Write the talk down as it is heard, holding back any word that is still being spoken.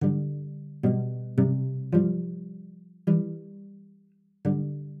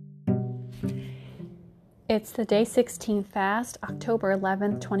It's the Day 16 fast, October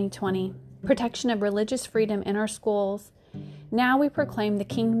 11th, 2020. Protection of religious freedom in our schools. Now we proclaim the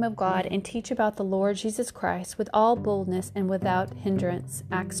kingdom of God and teach about the Lord Jesus Christ with all boldness and without hindrance.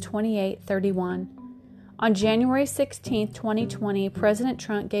 Acts 28:31. On January 16, 2020, President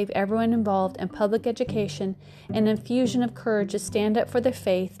Trump gave everyone involved in public education an infusion of courage to stand up for their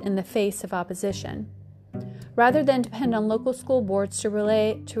faith in the face of opposition. Rather than depend on local school boards to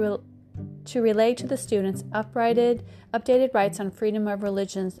relay to the students updated rights on freedom of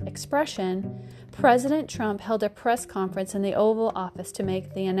religion's expression, President Trump held a press conference in the Oval Office to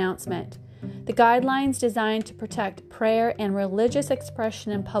make the announcement. The guidelines designed to protect prayer and religious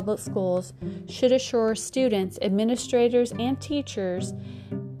expression in public schools should assure students, administrators, and teachers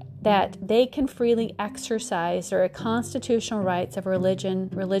that they can freely exercise their constitutional rights of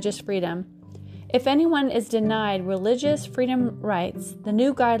religious freedom. If anyone is denied religious freedom rights, the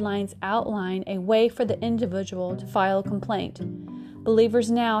new guidelines outline a way for the individual to file a complaint.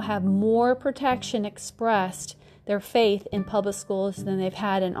 Believers now have more protection expressed their faith in public schools than they've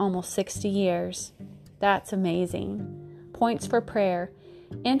had in almost 60 years. That's amazing. Points for prayer.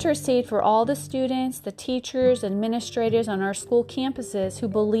 Intercede for all the students, the teachers, administrators on our school campuses who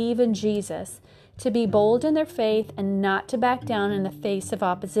believe in Jesus, to be bold in their faith and not to back down in the face of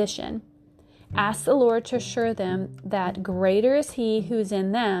opposition. Ask the Lord to assure them that greater is He who's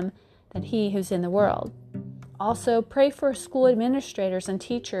in them than he who's in the world. Also, pray for school administrators and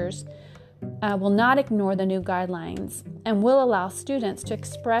teachers will not ignore the new guidelines and will allow students to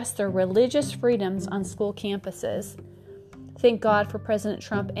express their religious freedoms on school campuses. Thank God for President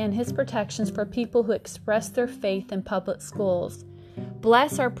Trump and his protections for people who express their faith in public schools.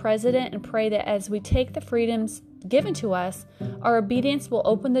 Bless our president and pray that as we take the freedoms given to us, our obedience will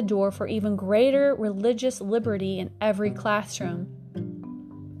open the door for even greater religious liberty in every classroom.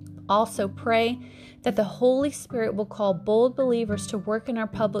 Also pray that the Holy Spirit will call bold believers to work in our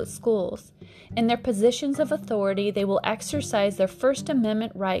public schools. In their positions of authority, they will exercise their First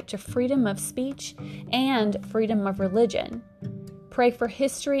Amendment right to freedom of speech and freedom of religion. Pray for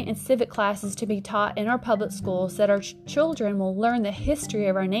history and civic classes to be taught in our public schools that our children will learn the history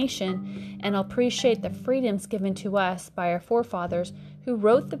of our nation and appreciate the freedoms given to us by our forefathers who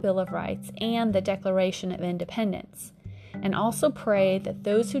wrote the Bill of Rights and the Declaration of Independence. And also pray that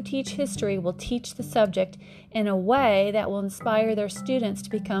those who teach history will teach the subject in a way that will inspire their students to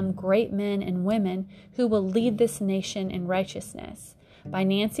become great men and women who will lead this nation in righteousness. By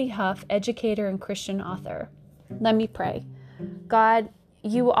Nancy Huff, educator and Christian author. Let me pray. God,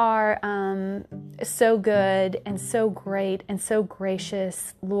 you are so good and so great and so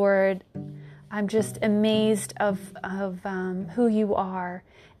gracious, Lord. I'm just amazed of who you are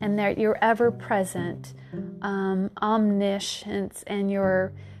and that you're ever present, omniscient, and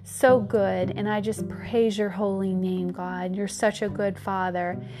you're so good. And I just praise your holy name, God. You're such a good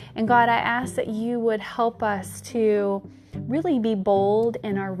Father. And God, I ask that you would help us to really be bold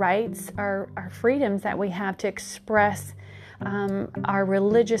in our rights, our freedoms that we have to express our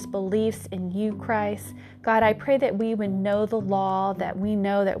religious beliefs in you, Christ. God, I pray that we would know the law, that we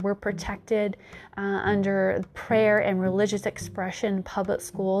know that we're protected under prayer and religious expression in public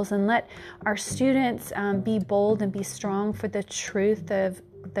schools, and let our students be bold and be strong for the truth of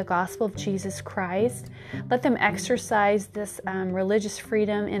the gospel of Jesus Christ. Let them exercise this religious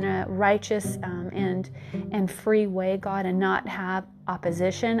freedom in a righteous and free way, God, and not have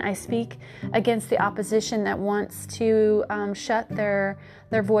opposition. I speak against the opposition that wants to shut their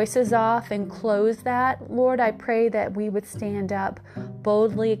voices off and close that. Lord, I pray that we would stand up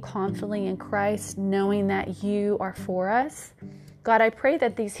boldly, confidently in Christ, knowing that you are for us. God, I pray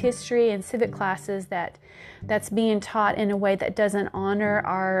that these history and civic classes that's being taught in a way that doesn't honor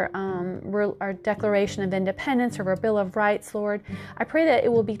our Declaration of Independence or our Bill of Rights, Lord, I pray that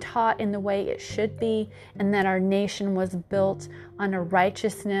it will be taught in the way it should be, and that our nation was built on a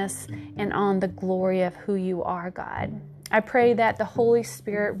righteousness and on the glory of who you are, God. I pray that the Holy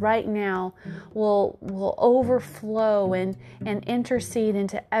Spirit right now will overflow and intercede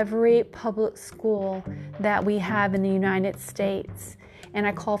into every public school that we have in the United States. And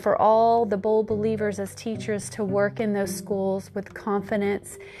I call for all the bold believers as teachers to work in those schools with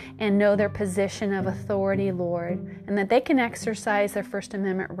confidence and know their position of authority, Lord, and that they can exercise their First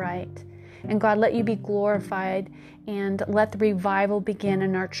Amendment right. And God, let you be glorified, and let the revival begin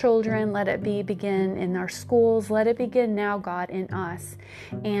in our children. Let it begin in our schools. Let it begin now, God, in us.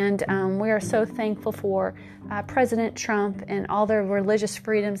 And we are so thankful for President Trump and all the religious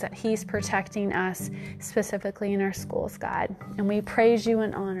freedoms that he's protecting us, specifically in our schools, God. And we praise you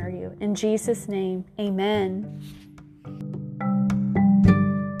and honor you. In Jesus' name, amen.